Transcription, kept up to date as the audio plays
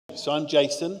So I'm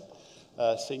Jason,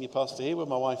 senior pastor here with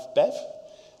my wife Bev,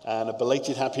 and a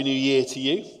belated Happy New Year to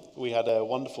you. We had a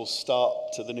wonderful start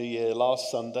to the new year last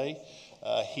Sunday.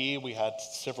 Here we had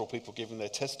several people giving their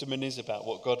testimonies about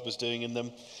what God was doing in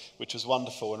them, which was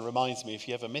wonderful, and reminds me, if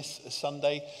you ever miss a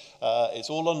Sunday,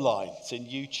 it's all online. It's in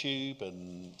YouTube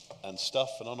and stuff,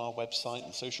 and on our website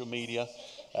and social media,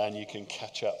 and you can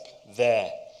catch up there.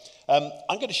 I'm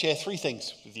going to share three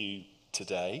things with you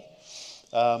today.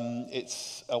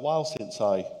 It's a while since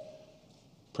I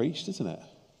preached, isn't it?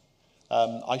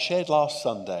 I shared last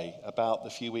Sunday about the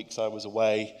few weeks I was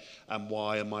away and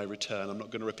why and my return. I'm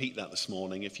not going to repeat that this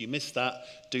morning. If you missed that,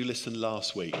 do listen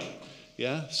last week.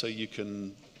 Yeah, so you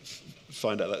can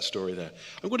find out that story there.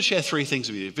 I'm going to share three things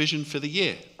with you. Vision for the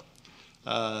year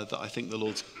that I think the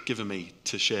Lord's given me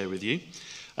to share with you.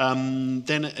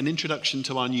 Then an introduction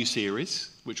to our new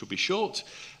series, which will be short.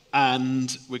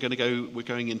 And we're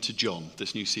going into John,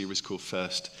 this new series called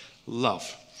First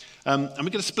Love. And we're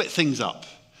going to split things up,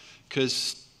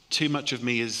 because too much of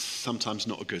me is sometimes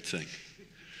not a good thing,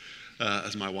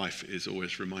 as my wife is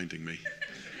always reminding me.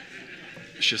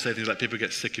 She'll say things like, people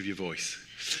get sick of your voice.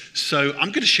 So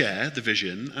I'm going to share the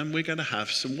vision, and we're going to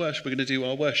have some worship. We're going to do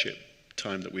our worship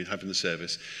time that we have in the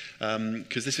service,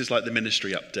 because this is like the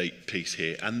ministry update piece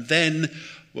here. And then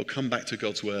we'll come back to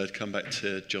God's word, come back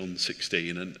to John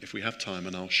 16, and if we have time,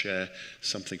 and I'll share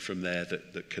something from there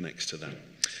that connects to that.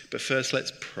 But first,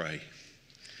 let's pray.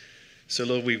 So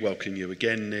Lord, we welcome you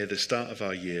again near the start of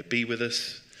our year. Be with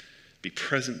us, be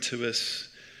present to us,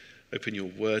 open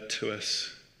your word to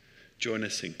us, join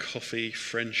us in coffee,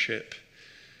 friendship,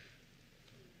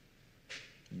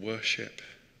 worship.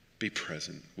 Be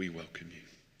present. We welcome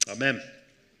you. Amen.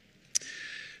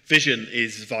 Vision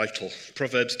is vital.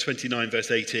 Proverbs 29 verse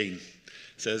 18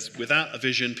 says, without a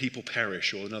vision, people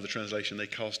perish, or another translation, they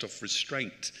cast off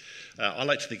restraint. I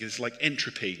like to think it's like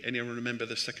entropy. Anyone remember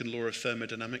the second law of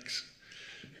thermodynamics?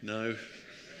 No?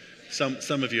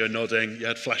 Some of you are nodding. You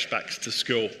had flashbacks to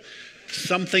school.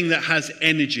 Something that has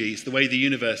energy, it's the way the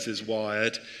universe is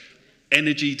wired.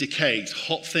 Energy decays.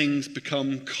 Hot things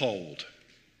become cold.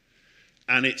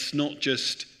 And it's not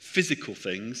just physical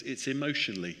things, it's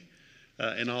emotionally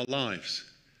in our lives.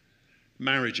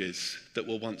 Marriages that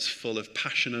were once full of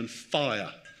passion and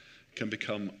fire can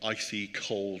become icy,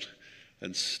 cold,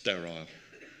 and sterile.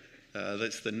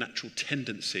 That's the natural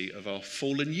tendency of our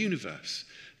fallen universe,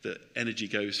 that energy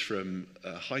goes from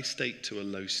a high state to a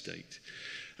low state.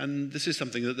 And this is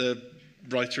something that the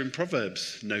writer in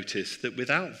Proverbs noticed, that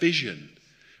without vision,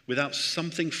 without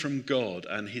something from God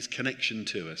and his connection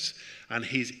to us and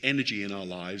his energy in our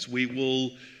lives, we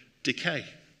will decay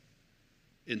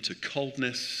into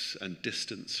coldness and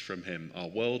distance from him. Our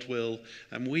world will,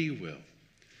 and we will.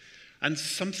 And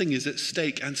something is at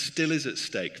stake, and still is at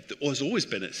stake, or has always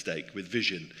been at stake with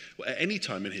vision at any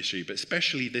time in history, but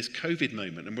especially this COVID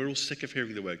moment. And we're all sick of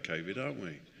hearing the word COVID, aren't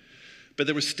we? But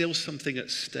there is still something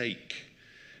at stake.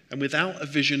 And without a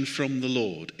vision from the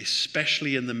Lord,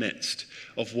 especially in the midst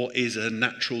of what is a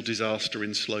natural disaster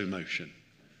in slow motion,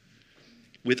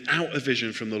 without a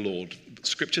vision from the Lord,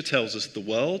 Scripture tells us the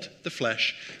world, the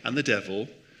flesh, and the devil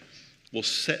will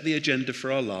set the agenda for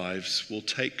our lives, will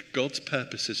take God's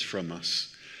purposes from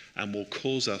us, and will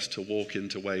cause us to walk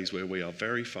into ways where we are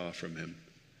very far from him.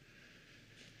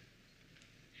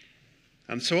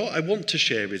 And so I want to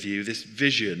share with you this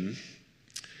vision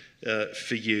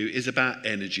for you is about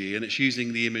energy, and it's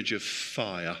using the image of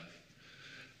fire,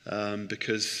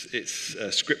 because it's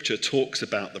Scripture talks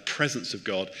about the presence of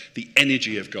God, the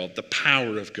energy of God, the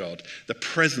power of God, the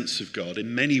presence of God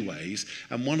in many ways,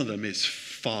 and one of them is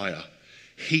fire,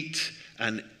 heat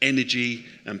and energy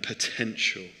and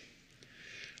potential.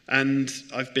 And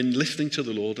I've been listening to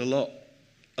the Lord a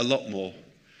lot more.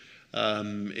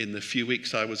 In the few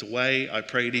weeks I was away, I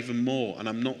prayed even more. And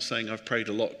I'm not saying I've prayed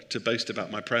a lot to boast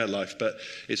about my prayer life, but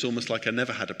it's almost like I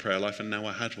never had a prayer life and now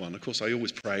I had one. Of course, I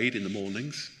always prayed in the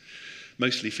mornings,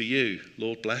 mostly for you.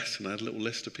 Lord bless, and I had a little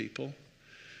list of people.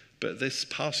 But this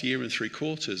past year and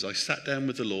 3/4, I sat down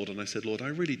with the Lord and I said, Lord, I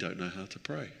really don't know how to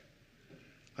pray.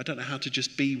 I don't know how to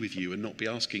just be with you and not be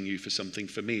asking you for something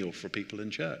for me or for people in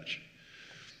church.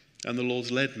 And the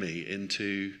Lord's led me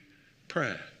into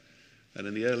prayer. And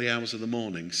in the early hours of the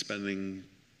morning, spending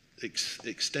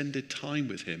extended time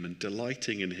with him and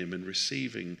delighting in him and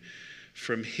receiving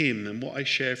from him. And what I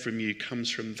share from you comes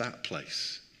from that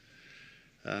place.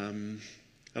 And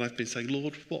I've been saying,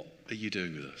 Lord, what are you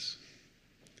doing with us?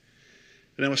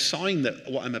 Now, a sign that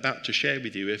what I'm about to share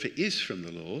with you, if it is from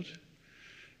the Lord,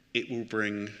 it will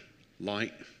bring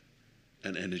light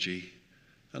and energy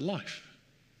and life.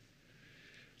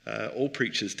 All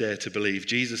preachers dare to believe.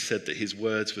 Jesus said that his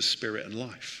words were spirit and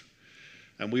life.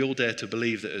 And we all dare to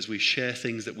believe that as we share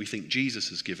things that we think Jesus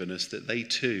has given us, that they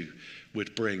too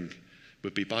would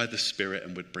be by the Spirit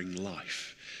and would bring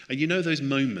life. And you know those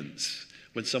moments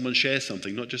when someone shares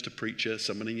something, not just a preacher,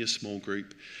 someone in your small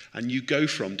group, and you go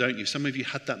from, don't you? Some of you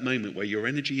had that moment where your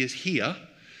energy is here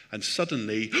and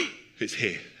suddenly it's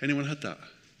here. Anyone had that?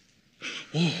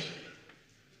 Whoa.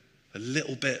 A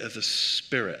little bit of the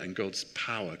Spirit and God's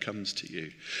power comes to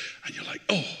you and you're like,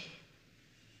 oh.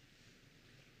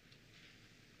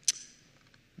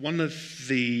 One of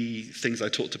the things I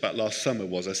talked about last summer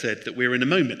was I said that we're in a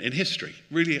moment in history.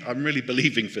 Really, I'm really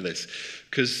believing for this.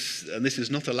 And this is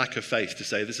not a lack of faith to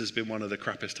say this has been one of the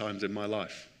crappiest times in my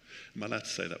life. Am I allowed to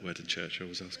say that word in church? I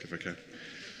always ask if I can.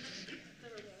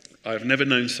 I've never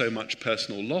known so much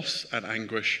personal loss and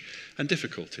anguish and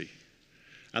difficulty.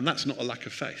 And that's not a lack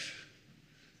of faith.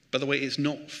 By the way, it's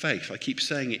not faith. I keep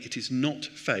saying it. It is not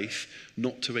faith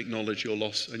not to acknowledge your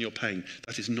loss and your pain.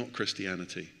 That is not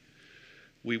Christianity.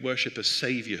 We worship a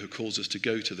Saviour who calls us to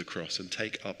go to the cross and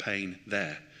take our pain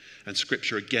there. And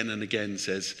Scripture again and again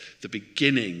says the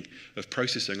beginning of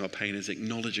processing our pain is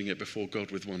acknowledging it before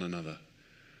God with one another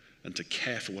and to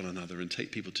care for one another and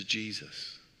take people to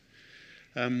Jesus.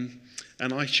 And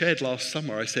I shared last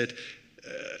summer, I said,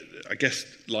 I guess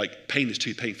like pain is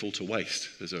too painful to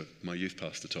waste, as my youth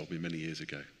pastor told me many years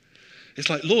ago.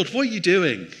 It's like, Lord, what are you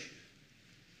doing?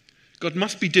 God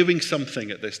must be doing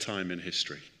something at this time in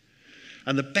history.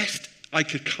 And the best I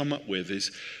could come up with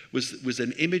was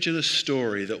an image and a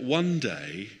story that one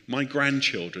day my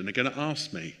grandchildren are going to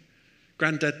ask me,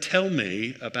 Granddad, tell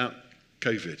me about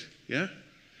COVID, yeah?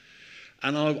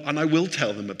 And I will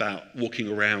tell them about walking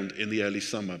around in the early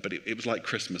summer, but it was like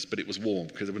Christmas, but it was warm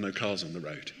because there were no cars on the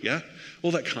road, yeah?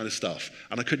 All that kind of stuff.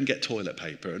 And I couldn't get toilet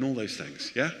paper and all those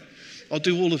things, yeah? I'll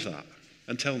do all of that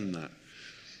and tell them that.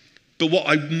 But what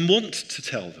I want to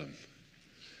tell them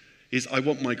is I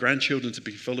want my grandchildren to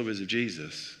be followers of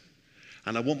Jesus.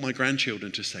 And I want my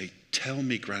grandchildren to say, tell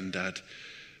me, Granddad,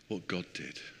 what God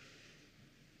did.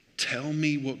 Tell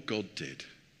me what God did.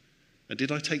 And did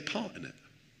I take part in it?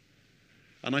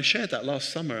 And I shared that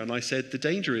last summer and I said, the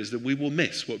danger is that we will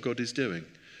miss what God is doing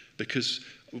because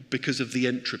of the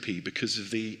entropy, because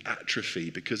of the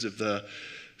atrophy, because of the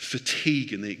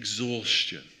fatigue and the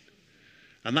exhaustion.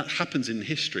 And that happens in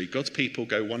history. God's people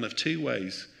go one of two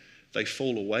ways. They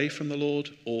fall away from the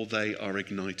Lord or they are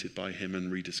ignited by him and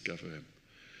rediscover him.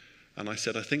 And I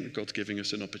said, I think that God's giving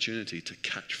us an opportunity to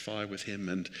catch fire with him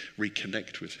and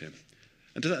reconnect with him.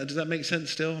 And does that make sense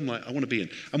still? I'm like, I want to be in.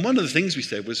 And one of the things we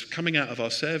said was coming out of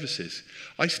our services,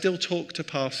 I still talk to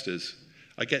pastors.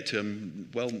 I get to them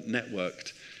well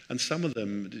networked. And some of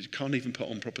them can't even put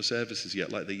on proper services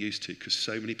yet like they used to because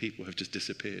so many people have just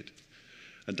disappeared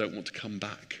and don't want to come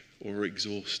back or are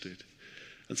exhausted.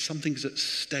 And something's at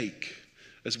stake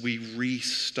as we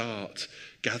restart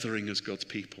gathering as God's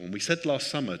people. And we said last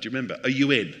summer, do you remember? Are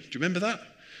you in? Do you remember that?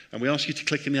 And we asked you to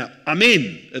click in the app. I'm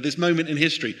in at this moment in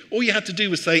history. All you had to do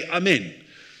was say, I'm in.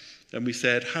 And we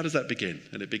said, how does that begin?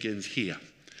 And it begins here.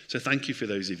 So thank you for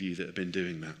those of you that have been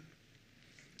doing that.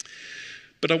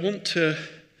 But I want to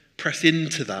press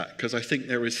into that because I think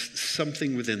there is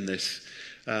something within this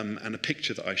and a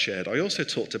picture that I shared. I also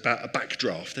talked about a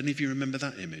backdraft. Any of you remember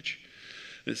that image?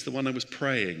 It's the one I was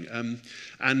praying.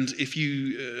 And if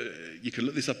you can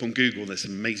look this up on Google, there's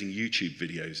some amazing YouTube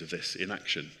videos of this in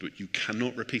action, but you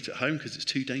cannot repeat at home because it's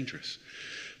too dangerous.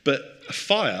 But a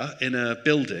fire in a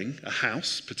building, a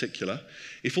house particular,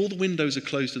 if all the windows are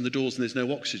closed and the doors and there's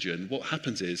no oxygen, what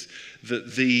happens is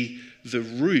that the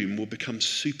room will become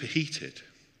superheated.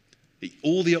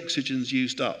 All the oxygen's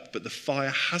used up, but the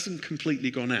fire hasn't completely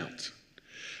gone out.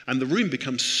 And the room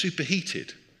becomes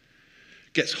superheated.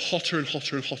 Gets hotter and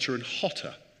hotter and hotter and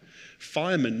hotter.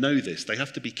 Firemen know this. They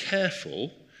have to be careful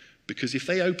because if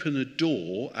they open a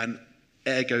door and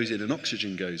air goes in and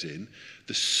oxygen goes in,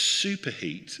 the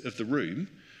superheat of the room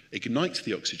ignites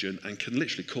the oxygen and can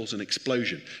literally cause an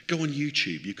explosion. Go on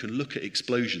YouTube. You can look at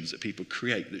explosions that people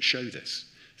create that show this.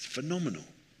 It's phenomenal.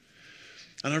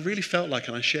 And I really felt like,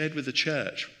 and I shared with the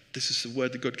church, this is the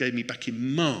word that God gave me back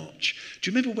in March. Do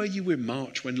you remember where you were in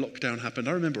March when lockdown happened?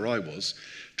 I remember I was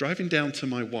driving down to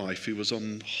my wife who was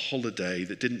on holiday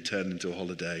that didn't turn into a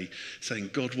holiday,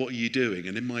 saying, God, what are you doing?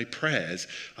 And in my prayers,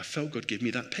 I felt God give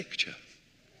me that picture.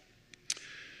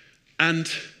 And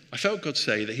I felt God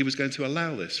say that he was going to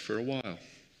allow this for a while.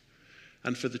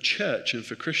 And for the church and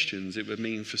for Christians, it would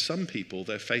mean for some people,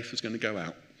 their faith was going to go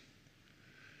out.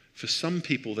 For some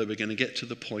people, they were going to get to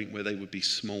the point where they would be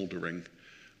smouldering.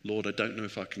 Lord, I don't know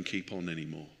if I can keep on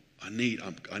anymore. I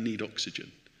need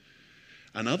oxygen.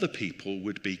 And other people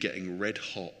would be getting red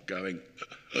hot, going,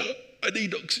 I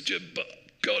need oxygen, but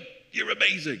God, You're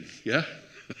amazing, yeah?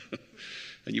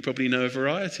 And you probably know a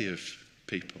variety of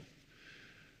people.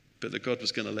 But that God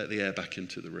was going to let the air back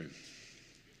into the room.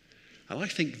 And I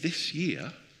think this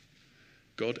year,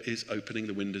 God is opening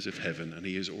the windows of heaven and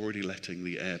he is already letting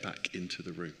the air back into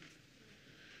the room.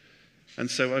 And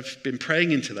so I've been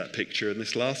praying into that picture, and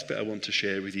this last bit I want to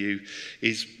share with you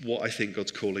is what I think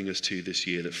God's calling us to this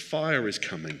year, that fire is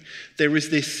coming. There is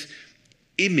this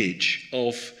image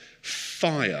of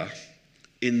fire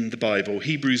in the Bible.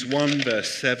 Hebrews 1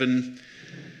 verse 7.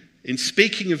 In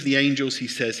speaking of the angels, he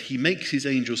says, he makes his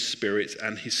angels spirits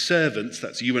and his servants,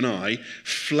 that's you and I,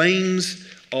 flames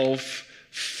of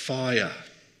fire.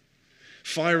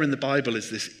 Fire in the Bible is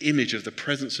this image of the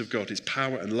presence of God, his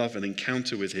power and love and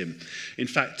encounter with him. In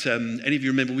fact, any of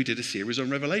you remember we did a series on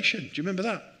Revelation? Do you remember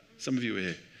that? Some of you were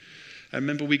here. I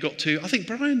remember we got to, I think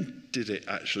Brian did it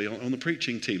actually on the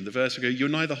preaching team. The verse would go, you're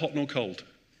neither hot nor cold.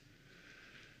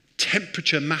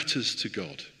 Temperature matters to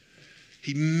God.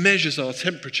 He measures our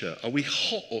temperature. Are we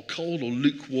hot or cold or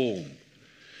lukewarm?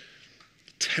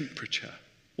 Temperature.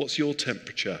 What's your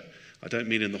temperature? I don't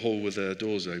mean in the hall with the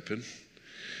doors open.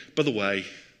 By the way,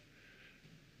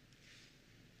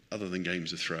 other than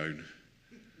Games of Thrones,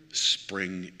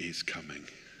 spring is coming.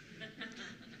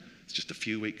 It's just a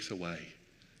few weeks away.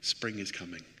 Spring is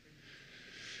coming.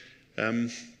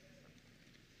 And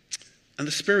the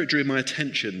Spirit drew my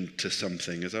attention to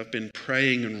something as I've been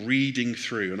praying and reading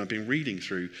through, and I've been reading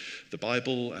through the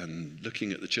Bible and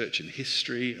looking at the church in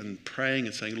history and praying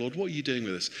and saying, Lord, what are you doing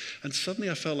with us? And suddenly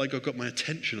I felt like God got my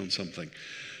attention on something.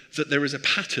 That there is a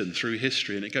pattern through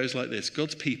history, and it goes like this.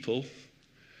 God's people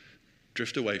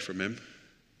drift away from him.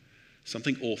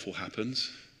 Something awful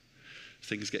happens.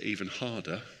 Things get even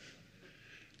harder.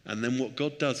 And then what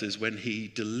God does is when he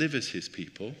delivers his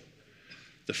people,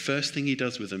 the first thing he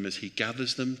does with them is he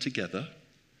gathers them together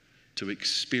to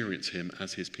experience him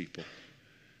as his people,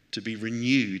 to be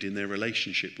renewed in their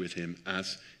relationship with him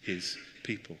as his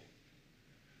people.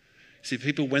 See,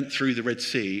 people went through the Red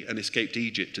Sea and escaped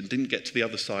Egypt and didn't get to the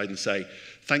other side and say,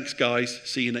 thanks guys,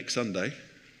 see you next Sunday.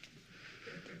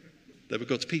 They were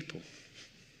God's people.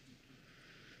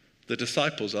 The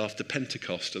disciples after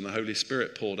Pentecost and the Holy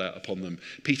Spirit poured out upon them,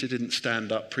 Peter didn't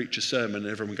stand up, preach a sermon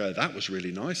and everyone go, that was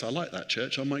really nice, I like that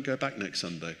church, I might go back next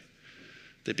Sunday.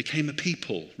 They became a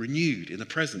people renewed in the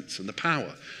presence and the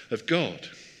power of God.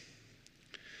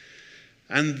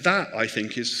 And that, I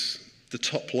think, is the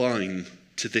top line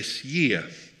to this year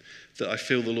that I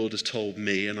feel the Lord has told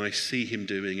me and I see him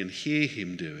doing and hear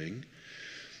him doing,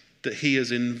 that he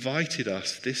has invited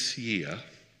us this year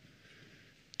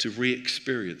to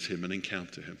re-experience him and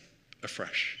encounter him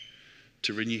afresh.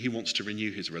 He wants to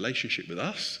renew his relationship with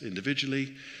us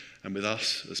individually and with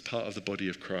us as part of the body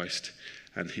of Christ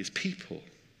and his people.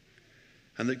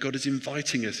 And that God is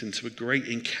inviting us into a great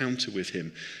encounter with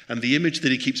him. And the image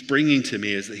that he keeps bringing to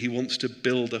me is that he wants to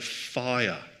build a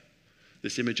fire.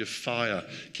 This image of fire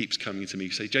keeps coming to me.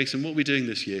 You say, Jason, what are we doing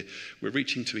this year? We're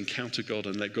reaching to encounter God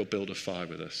and let God build a fire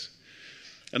with us.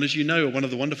 And as you know, one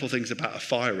of the wonderful things about a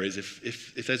fire is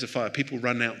if there's a fire, people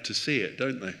run out to see it,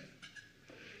 don't they?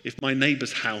 If my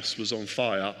neighbour's house was on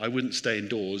fire, I wouldn't stay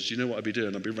indoors. Do you know what I'd be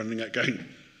doing? I'd be running out going,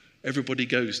 everybody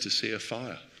goes to see a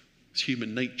fire. It's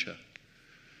human nature.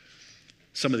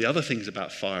 Some of the other things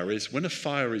about fire is when a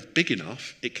fire is big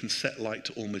enough, it can set light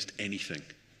to almost anything.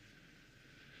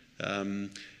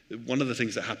 One of the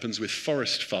things that happens with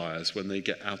forest fires when they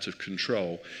get out of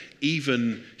control,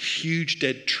 even huge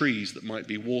dead trees that might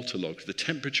be waterlogged, the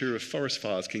temperature of forest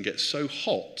fires can get so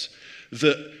hot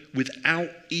that without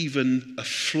even a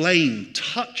flame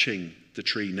touching the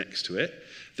tree next to it,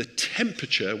 the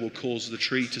temperature will cause the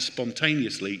tree to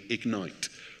spontaneously ignite.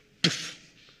 Poof.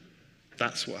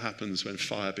 That's what happens when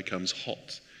fire becomes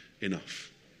hot enough.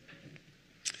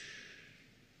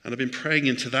 And I've been praying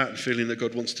into that and feeling that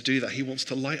God wants to do that. He wants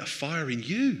to light a fire in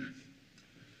you.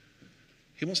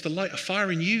 He wants to light a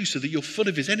fire in you so that you're full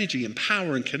of his energy and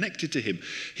power and connected to him.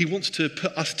 He wants to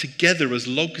put us together as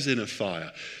logs in a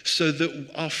fire so that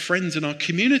our friends and our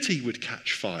community would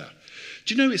catch fire.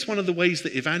 Do you know it's one of the ways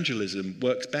that evangelism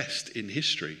works best in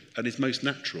history and is most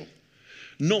natural?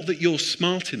 Not that you're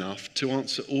smart enough to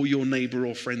answer all your neighbour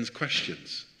or friends'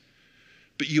 questions,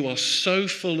 but you are so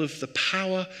full of the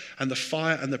power and the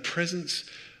fire and the presence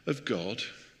of God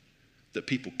that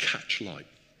people catch light.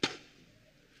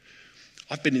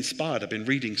 I've been inspired. I've been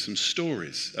reading some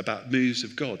stories about moves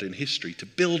of God in history to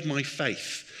build my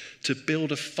faith, to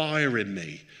build a fire in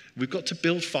me. We've got to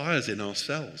build fires in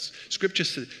ourselves. Scripture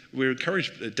says, we're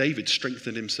encouraged, David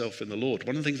strengthened himself in the Lord.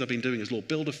 One of the things I've been doing is, Lord,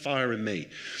 build a fire in me.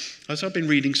 As I've been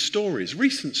reading stories,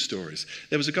 recent stories.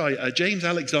 There was a guy, James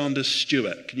Alexander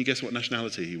Stewart. Can you guess what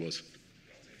nationality he was?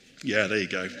 Yeah, there you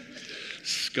go.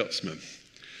 Scotsman.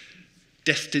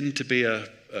 Destined to be a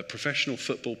professional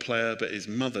football player, but his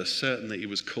mother certain that he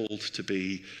was called to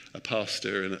be a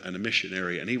pastor and a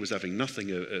missionary, and he was having nothing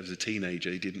as a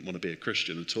teenager. He didn't want to be a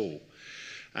Christian at all.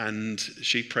 And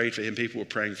she prayed for him, people were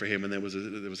praying for him, and there was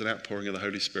an outpouring of the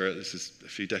Holy Spirit. This is a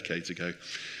few decades ago.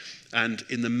 And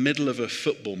in the middle of a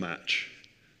football match,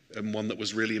 and one that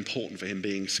was really important for him,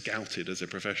 being scouted as a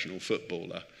professional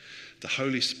footballer, the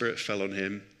Holy Spirit fell on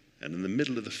him, and in the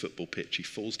middle of the football pitch, he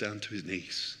falls down to his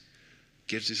knees,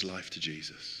 gives his life to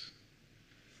Jesus.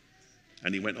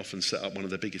 And he went off and set up one of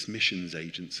the biggest missions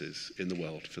agencies in the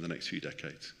world for the next few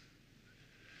decades.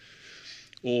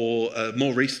 Or a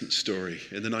more recent story,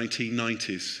 in the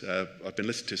 1990s, I've been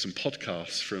listening to some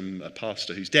podcasts from a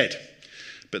pastor who's dead,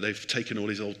 but they've taken all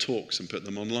his old talks and put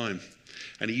them online.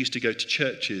 And he used to go to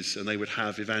churches and they would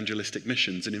have evangelistic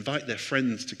missions and invite their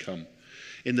friends to come,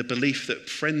 in the belief that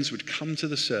friends would come to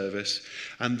the service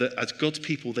and that as God's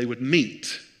people they would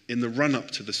meet in the run-up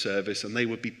to the service and they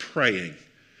would be praying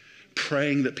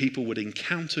that people would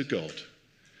encounter God.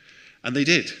 And they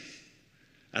did.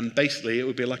 And basically it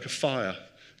would be like a fire.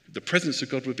 The presence of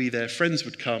God would be there, friends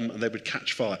would come and they would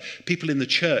catch fire. People in the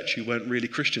church who weren't really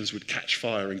Christians would catch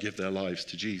fire and give their lives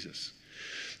to Jesus.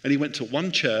 And he went to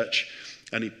one church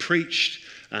and he preached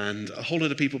and a whole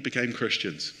lot of people became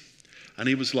Christians. And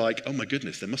he was like, oh my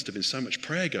goodness, there must have been so much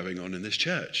prayer going on in this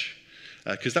church.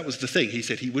 Because that was the thing. He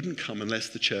said he wouldn't come unless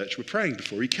the church were praying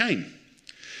before he came.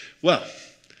 Well,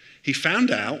 he found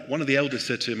out, one of the elders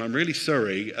said to him, I'm really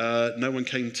sorry, no one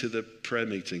came to the prayer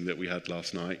meeting that we had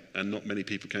last night, and not many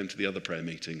people came to the other prayer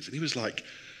meetings. And he was like,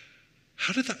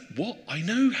 how did that, what? I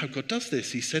know how God does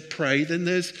this. He said, pray, then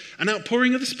there's an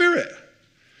outpouring of the Spirit.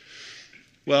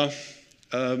 Well,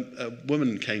 a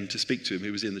woman came to speak to him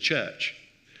who was in the church.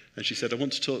 And she said, I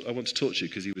want to talk to you,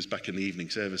 because he was back in the evening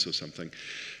service or something.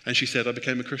 And she said, I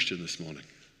became a Christian this morning.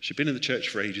 She'd been in the church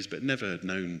for ages, but never had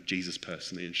known Jesus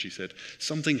personally. And she said,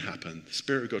 something happened. The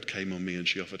Spirit of God came on me and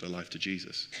she offered her life to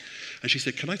Jesus. And she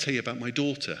said, can I tell you about my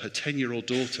daughter, her 10-year-old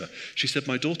daughter? She said,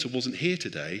 my daughter wasn't here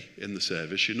today in the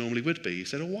service. She normally would be. He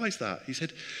said, oh, why is that? He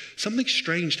said, something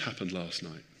strange happened last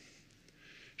night.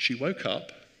 She woke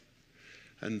up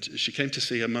and she came to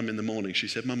see her mum in the morning. She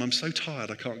said, Mum, I'm so tired,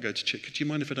 I can't go to church. Do you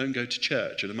mind if I don't go to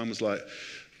church? And her mum was like,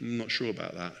 I'm not sure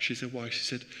about that. She said, why? She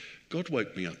said, God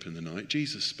woke me up in the night.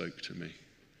 Jesus spoke to me.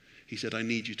 He said, I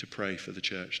need you to pray for the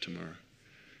church tomorrow.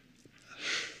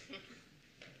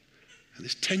 And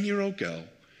this 10-year-old girl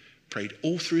prayed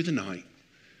all through the night,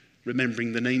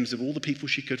 remembering the names of all the people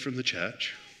she could from the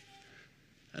church.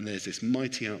 And there's this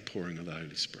mighty outpouring of the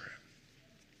Holy Spirit.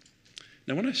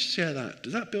 Now, when I share that,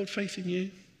 does that build faith in you?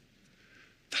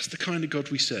 That's the kind of God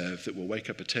we serve, that will wake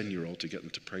up a 10-year-old to get them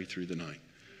to pray through the night,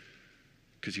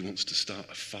 because he wants to start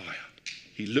a fire.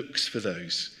 He looks for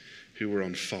those who are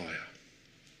on fire.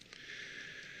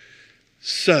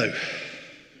 So,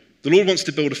 the Lord wants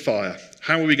to build a fire.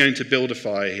 How are we going to build a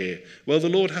fire here? Well, the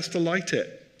Lord has to light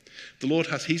it.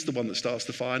 He's the one that starts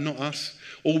the fire, not us.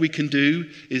 All we can do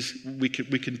is we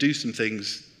can do some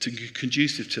things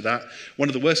conducive to that. One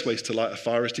of the worst ways to light a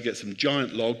fire is to get some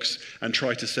giant logs and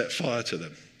try to set fire to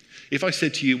them. If I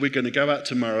said to you, we're going to go out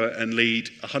tomorrow and lead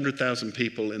 100,000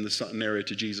 people in the Sutton area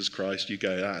to Jesus Christ, you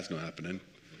go, that's not happening.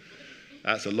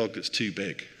 That's a log that's too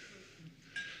big.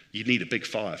 You need a big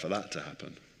fire for that to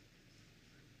happen.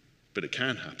 But it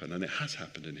can happen, and it has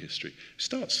happened in history.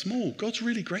 Start small. God's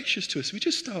really gracious to us. We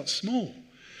just start small.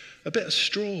 A bit of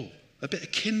straw, a bit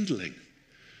of kindling.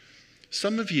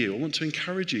 Some of you, I want to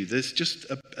encourage you, there's just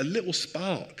a little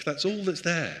spark. That's all that's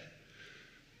there.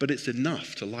 But it's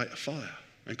enough to light a fire.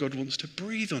 And God wants to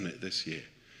breathe on it this year.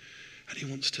 And he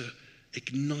wants to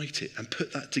ignite it and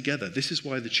put that together. This is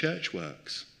why the church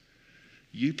works.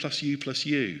 You plus you plus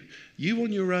you. You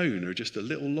on your own are just a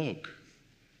little log.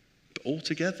 But all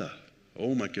together,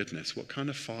 oh my goodness, what kind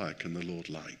of fire can the Lord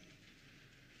light?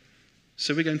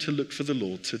 So we're going to look for the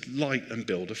Lord to light and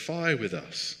build a fire with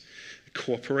us.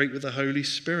 Cooperate with the Holy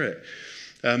Spirit.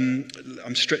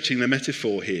 I'm stretching the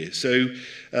metaphor here. So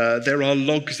there are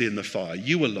logs in the fire.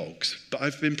 You are logs. But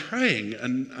I've been praying,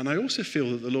 and I also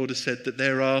feel that the Lord has said that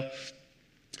there are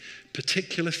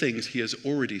particular things he has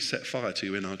already set fire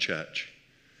to in our church.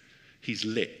 He's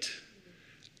lit.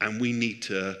 And we need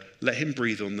to let him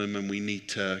breathe on them, and we need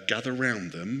to gather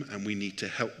around them, and we need to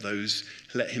help those,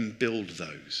 let him build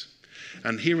those.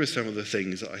 And here are some of the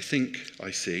things that I think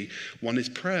I see. One is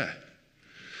prayer.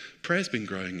 Prayer's been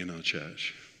growing in our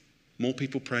church. More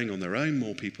people praying on their own,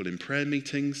 more people in prayer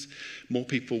meetings, more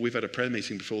people. We've had a prayer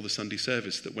meeting before the Sunday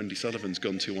service that Wendy Sullivan's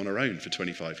gone to on her own for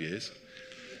 25 years.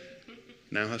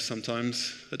 Now has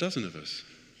sometimes a dozen of us.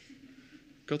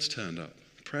 God's turned up.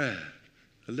 Prayer,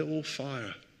 a little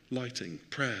fire lighting,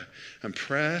 prayer. And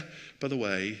prayer, by the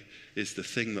way, is the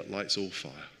thing that lights all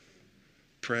fire.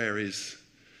 Prayer is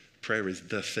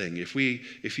the thing.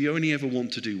 If you only ever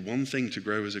want to do one thing to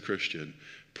grow as a Christian,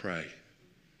 pray.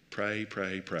 Pray,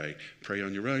 pray, pray. Pray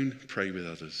on your own, pray with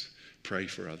others. Pray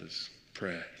for others.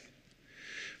 Prayer.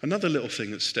 Another little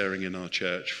thing that's stirring in our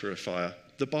church for a fire,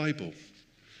 the Bible.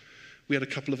 We had a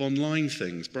couple of online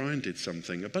things. Brian did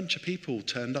something. A bunch of people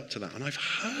turned up to that. And I've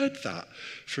heard that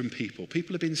from people.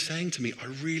 People have been saying to me, I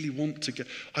really want to get,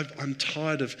 I'm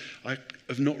tired of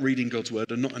not reading God's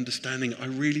word and not understanding. I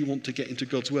really want to get into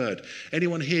God's word.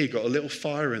 Anyone here got a little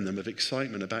fire in them of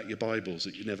excitement about your Bibles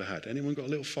that you never had? Anyone got a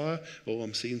little fire? Oh,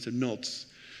 I'm seeing some nods.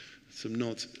 Some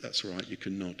nods. That's all right. You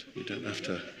can nod. You don't have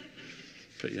to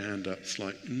put your hand up. It's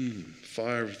like,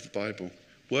 fire of the Bible.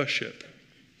 Worship.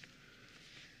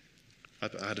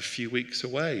 I had a few weeks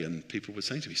away and people were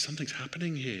saying to me, something's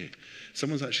happening here.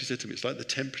 Someone's actually said to me, it's like the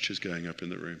temperature's going up in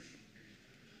the room.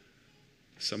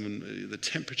 The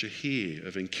temperature here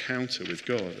of encounter with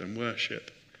God and worship.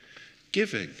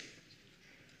 Giving.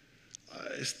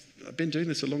 I've been doing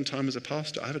this a long time as a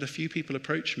pastor. I've had a few people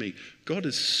approach me. God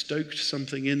has stoked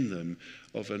something in them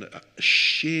of a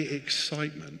sheer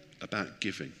excitement about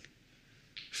giving.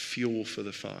 Fuel for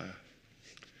the fire.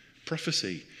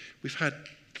 Prophecy. We've had,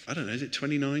 I don't know, is it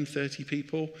 29, 30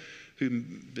 people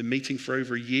who've been meeting for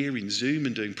over a year in Zoom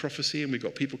and doing prophecy, and we've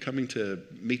got people coming to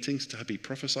meetings to be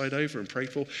prophesied over and prayed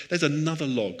for. There's another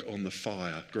log on the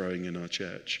fire growing in our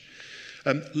church.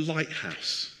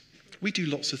 Lighthouse. We do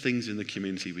lots of things in the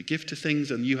community. We give to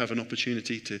things, and you have an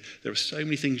opportunity to, there are so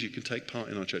many things you can take part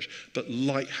in our church. But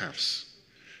Lighthouse,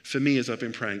 for me, as I've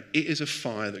been praying, it is a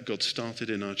fire that God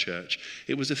started in our church.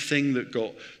 It was a thing that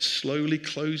got slowly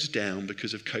closed down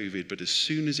because of COVID, but as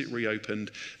soon as it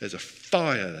reopened, there's a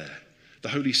fire there. The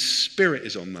Holy Spirit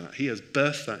is on that. He has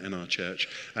birthed that in our church,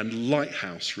 and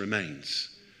Lighthouse remains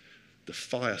the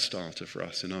fire starter for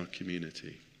us in our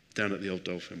community, down at the Old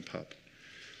Dolphin Pub.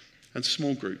 And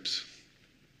small groups.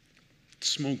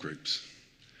 Small groups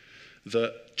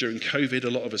that during COVID a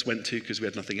lot of us went to because we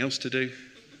had nothing else to do.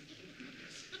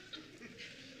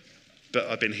 But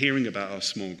I've been hearing about our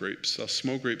small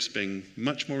groups being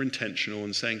much more intentional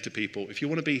and saying to people, if you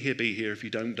want to be here, be here. If you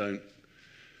don't, don't.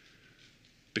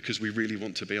 Because we really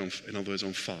want to be, in other words,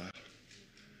 on fire.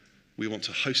 We want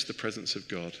to host the presence of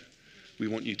God. We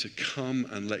want you to come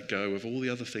and let go of all the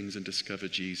other things and discover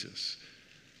Jesus.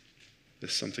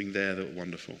 There's something there that's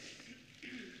wonderful.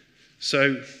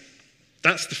 So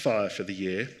that's the fire for the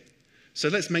year. So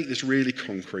let's make this really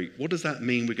concrete. What does that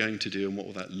mean we're going to do, and what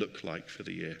will that look like for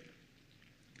the year?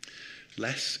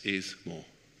 Less is more.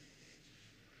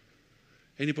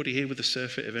 Anybody here with a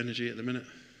surfeit of energy at the minute?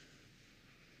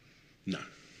 No.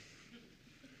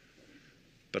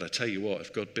 But I tell you what,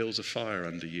 if God builds a fire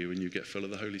under you and you get full of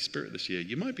the Holy Spirit this year,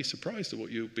 you might be surprised at what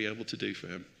you'll be able to do for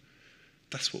him.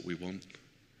 That's what we want.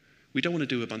 We don't want to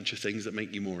do a bunch of things that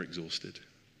make you more exhausted.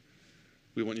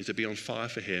 We want you to be on fire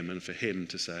for him, and for him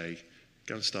to say,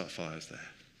 go and start fires there.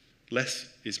 Less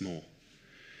is more.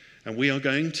 And we are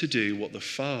going to do what the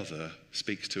Father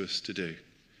speaks to us to do.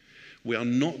 We are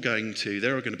not going to,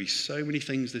 there are going to be so many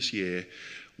things this year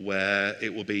where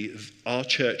it will be, our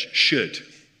church should,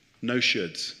 no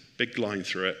shoulds, big line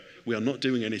through it. We are not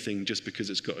doing anything just because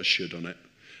it's got a should on it.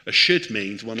 A should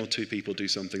means one or two people do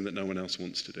something that no one else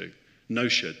wants to do. No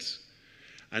shoulds.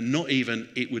 And not even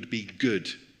it would be good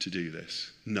to do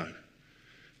this. No.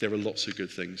 There are lots of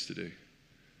good things to do.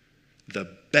 The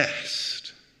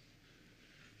best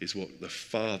is what the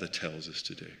Father tells us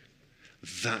to do.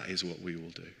 That is what we will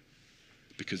do.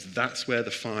 Because that's where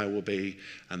the fire will be,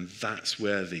 and that's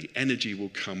where the energy will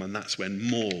come, and that's when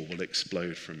more will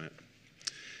explode from it.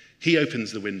 He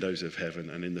opens the windows of heaven,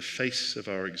 and in the face of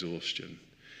our exhaustion,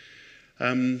 I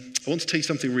want to tell you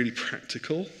something really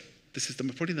practical. This is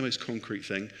probably the most concrete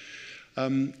thing.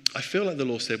 I feel like the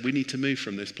Lord said we need to move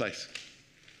from this place.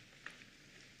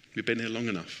 We've been here long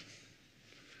enough.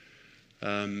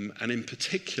 And in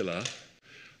particular,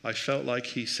 I felt like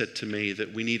he said to me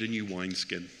that we need a new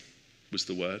wineskin, was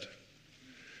the word.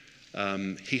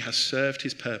 He has served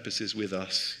his purposes with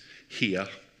us here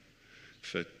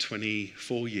for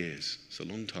 24 years. It's a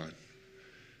long time.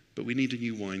 But we need a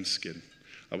new wineskin.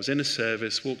 I was in a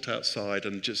service, walked outside,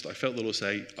 and I felt the Lord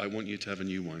say, I want you to have a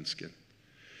new wineskin.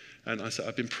 And I said,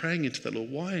 I've been praying into that,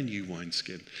 Lord, why a new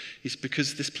wineskin? It's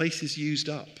because this place is used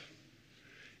up.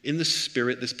 In the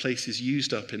Spirit, this place is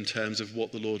used up in terms of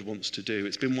what the Lord wants to do.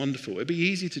 It's been wonderful. It'd be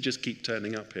easy to just keep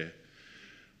turning up here.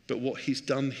 But what he's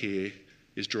done here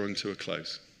is drawing to a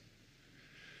close.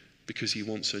 Because he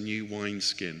wants a new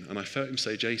wineskin. And I felt him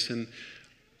say, Jason,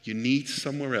 you need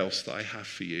somewhere else that I have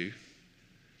for you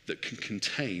that can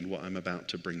contain what I'm about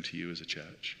to bring to you as a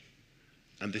church.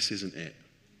 And this isn't it.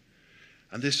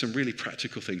 And there's some really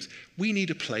practical things. We need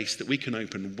a place that we can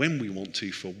open when we want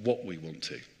to for what we want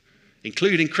to,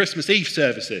 including Christmas Eve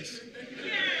services.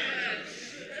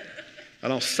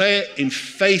 And I'll say it in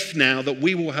faith now that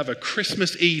we will have a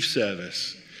Christmas Eve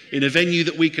service in a venue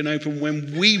that we can open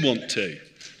when we want to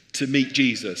meet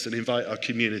Jesus and invite our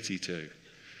community to.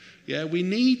 Yeah, we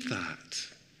need that.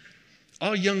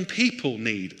 Our young people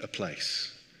need a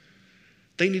place.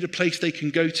 They need a place they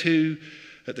can go to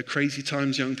at the crazy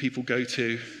times young people go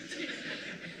to,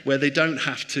 where they don't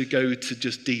have to go to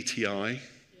just DTI.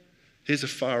 Here's a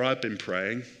fire I've been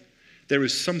praying. There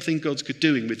is something God's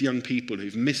doing with young people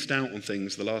who've missed out on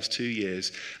things the last 2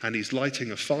 years, and he's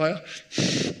lighting a fire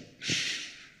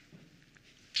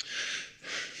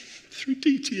through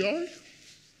DTI.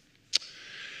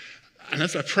 And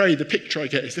as I pray, the picture I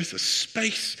get is there's a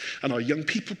space, and our young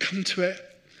people come to it,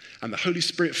 and the Holy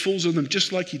Spirit falls on them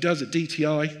just like he does at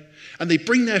DTI, and they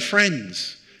bring their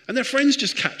friends, and their friends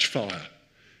just catch fire,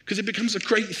 because it becomes a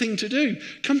great thing to do.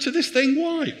 Come to this thing,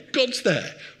 why? God's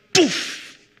there.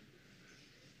 Poof!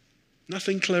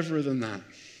 Nothing cleverer than that.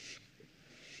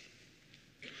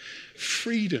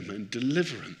 Freedom and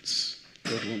deliverance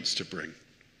God wants to bring,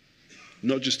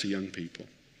 not just to young people.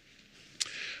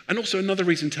 And also another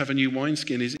reason to have a new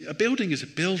wineskin is a building is a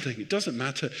building. It doesn't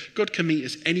matter. God can meet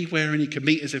us anywhere, and he can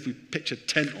meet us if we pitch a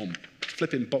tent on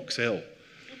flipping Box Hill.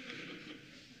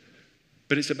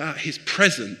 But it's about his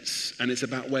presence, and it's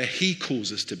about where he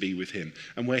calls us to be with him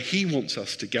and where he wants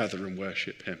us to gather and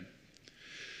worship him.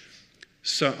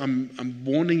 So I'm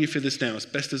warning you for this now, as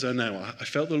best as I know. I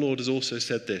felt the Lord has also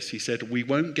said this. He said, we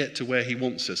won't get to where he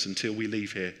wants us until we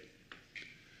leave here,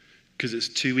 because it's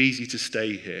too easy to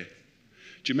stay here.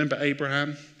 Do you remember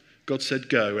Abraham? God said,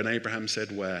 go, and Abraham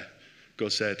said, where?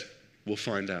 God said, we'll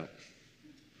find out.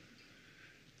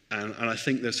 And I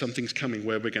think there's some things coming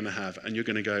where we're going to have, and you're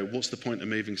going to go, what's the point of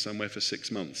moving somewhere for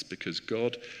 6 months? Because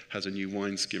God has a new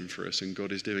wineskin for us, and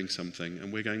God is doing something,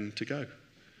 and we're going to go.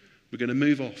 We're going to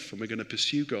move off, and we're going to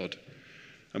pursue God,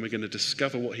 and we're going to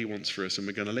discover what he wants for us, and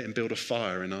we're going to let him build a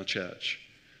fire in our church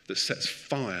that sets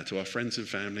fire to our friends and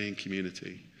family and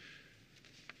community.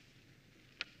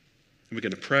 And we're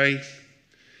going to pray,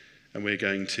 and we're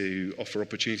going to offer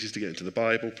opportunities to get into the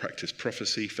Bible, practice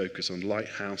prophecy, focus on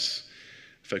Lighthouse,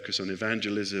 focus on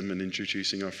evangelism and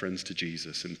introducing our friends to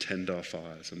Jesus, and tend our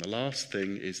fires. And the last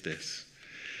thing is this.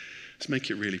 Let's make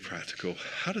it really practical.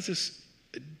 How does this...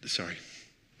 Sorry.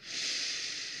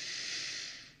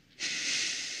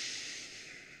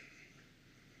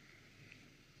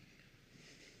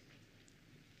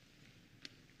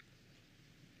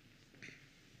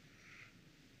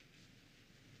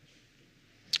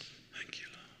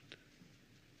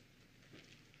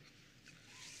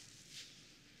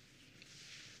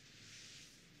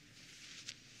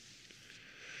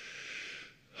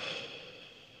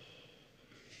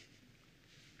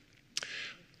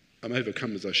 I'm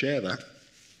overcome as I share that.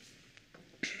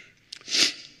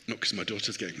 Not because my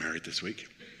daughter's getting married this week.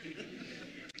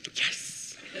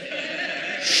 Yes!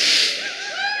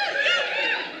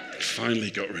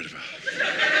 Finally got rid of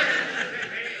her.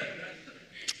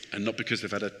 And not because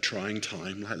they've had a trying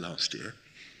time like last year.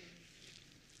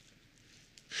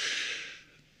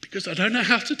 Because I don't know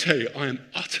how to tell you, I am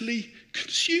utterly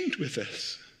consumed with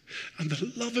this. And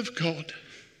the love of God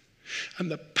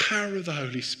and the power of the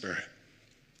Holy Spirit.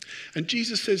 And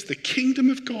Jesus says the kingdom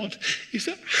of God is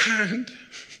at hand.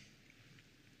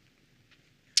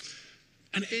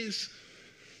 And it is.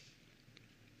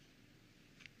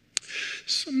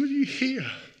 Some of you here,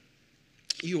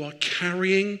 you are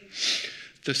carrying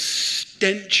the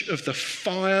stench of the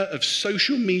fire of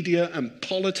social media and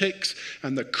politics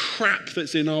and the crap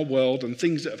that's in our world and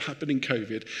things that have happened in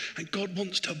COVID. And God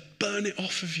wants to burn it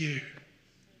off of you.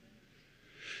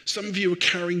 Some of you are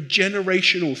carrying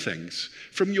generational things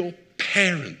from your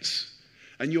parents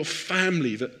and your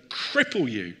family that cripple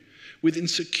you with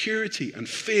insecurity and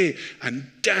fear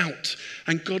and doubt.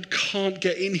 And God can't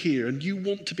get in here, and you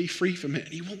want to be free from it,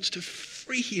 and he wants to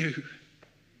free you.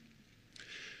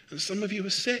 And some of you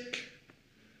are sick.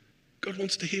 God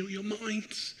wants to heal your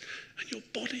minds and your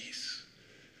bodies.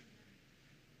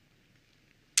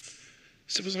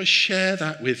 So as I share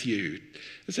that with you,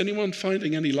 is anyone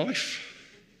finding any life?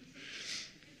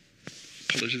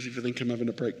 Apologies if you think I'm having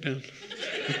a breakdown.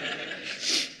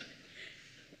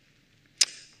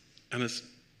 And as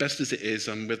best as it is,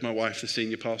 I'm with my wife, the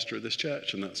senior pastor of this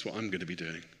church, and that's what I'm going to be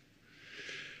doing.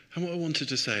 And what I wanted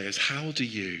to say is, how do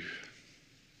you,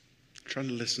 trying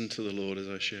to listen to the Lord as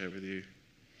I share with you,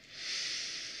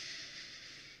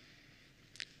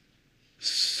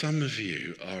 some of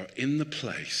you are in the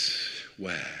place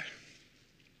where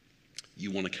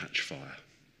you want to catch fire.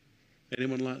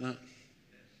 Anyone like that?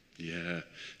 Yeah.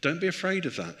 Don't be afraid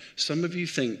of that. Some of you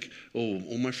think, oh,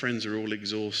 all my friends are all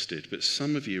exhausted. But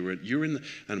some of you,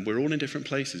 and we're all in different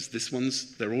places.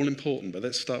 They're all important, but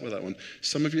let's start with that one.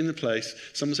 Some of you in the place,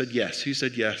 someone said yes. Who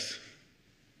said yes?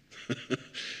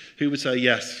 Who would say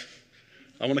yes?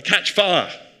 I want to catch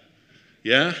fire.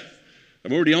 Yeah?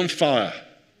 I'm already on fire.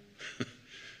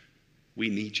 We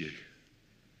need you.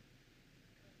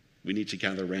 We need to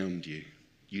gather around you.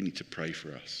 You need to pray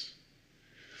for us.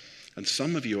 And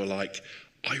some of you are like,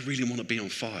 I really want to be on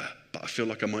fire, but I feel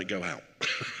like I might go out.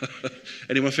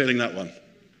 Anyone feeling that one?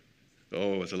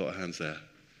 Oh, there's a lot of hands there.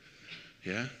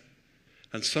 Yeah?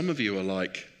 And some of you are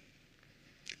like,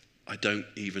 I don't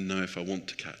even know if I want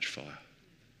to catch fire.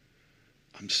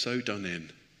 I'm so done in.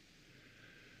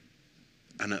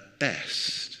 And at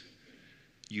best,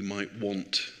 you might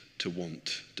want to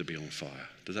be on fire.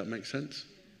 Does that make sense?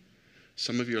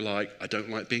 Some of you are like, I don't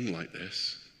like being like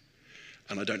this.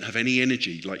 And I don't have any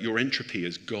energy, like your entropy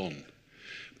is gone.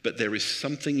 But there is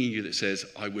something in you that says,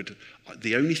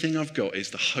 the only thing I've got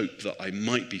is the hope that I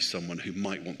might be someone who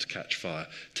might want to catch fire.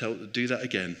 Do that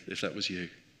again, if that was you.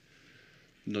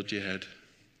 Nod your head.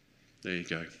 There you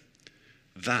go.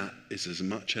 That is as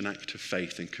much an act of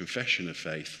faith and confession of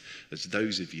faith as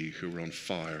those of you who are on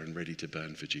fire and ready to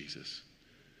burn for Jesus.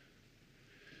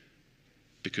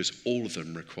 Because all of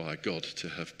them require God to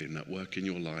have been at work in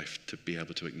your life to be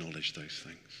able to acknowledge those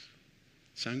things.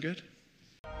 Sound good?